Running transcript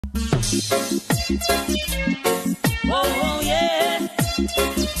Oh, oh yeah.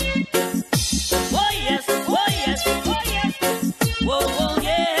 Oh yes, oh yes, oh yes. Oh, oh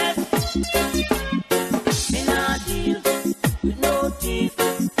yes. Me nah deal with no thief.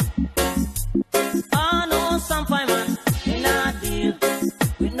 I know some fine man. Me nah deal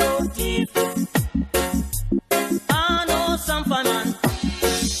with no thief. I know some fine man.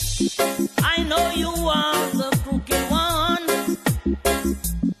 I know you are the crooked one,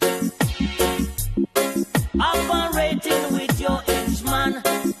 operating with your henchman.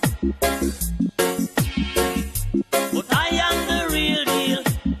 But I am the real deal.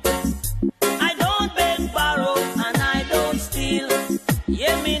 I don't beg, borrow, and I don't steal.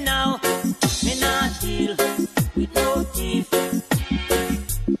 Hear me now, me not deal with no thief.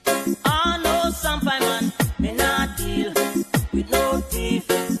 I know some fine man, me not deal with no thief.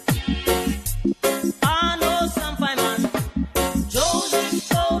 I know some fine man, Joseph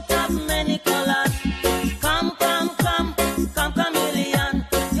coat of many colors. Come, come, come, come, chameleon.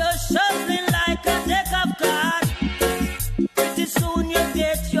 You're shuffling like a deck of cards. Pretty soon you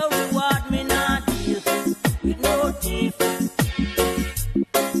get your reward. Me not deal with no thief.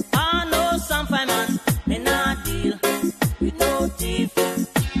 I know some fine man, me not deal with no thief.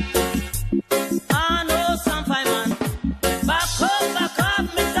 I know some fine man. Back up,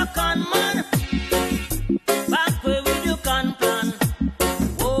 Mr. Conman. Back where with you can plan.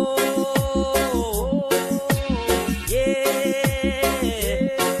 Oh, yeah.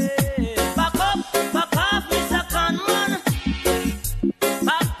 Back up, Mr. Conman.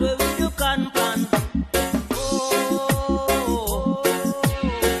 Back where with you can plan. Oh,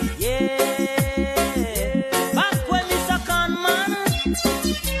 yeah. Back where Mr. Conman.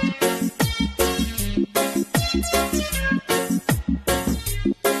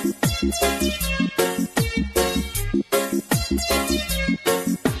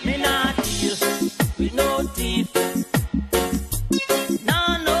 Me not deal with no thief.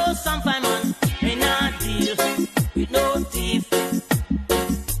 Nah, no some fine man. Me not deal with no thief.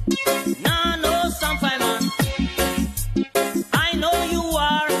 Nah, no some fine man. I know you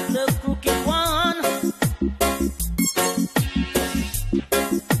are the crooked one,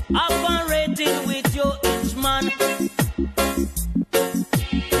 operating with your henchman.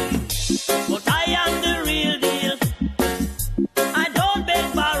 But I am the real deal. I don't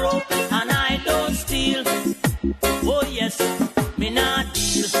beg, borrow, and I don't steal. Oh yes, me not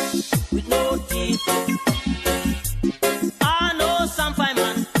deal with no thief. I know some fine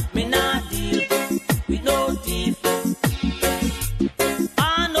man, me not deal with no thief.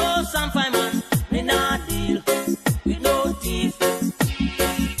 I know some fine man, me not deal with no thief.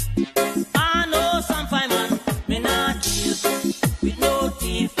 I know some fine man, me not deal with no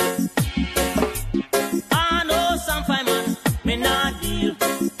thief. I know some fine man, me not deal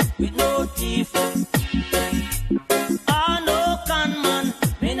with no thief.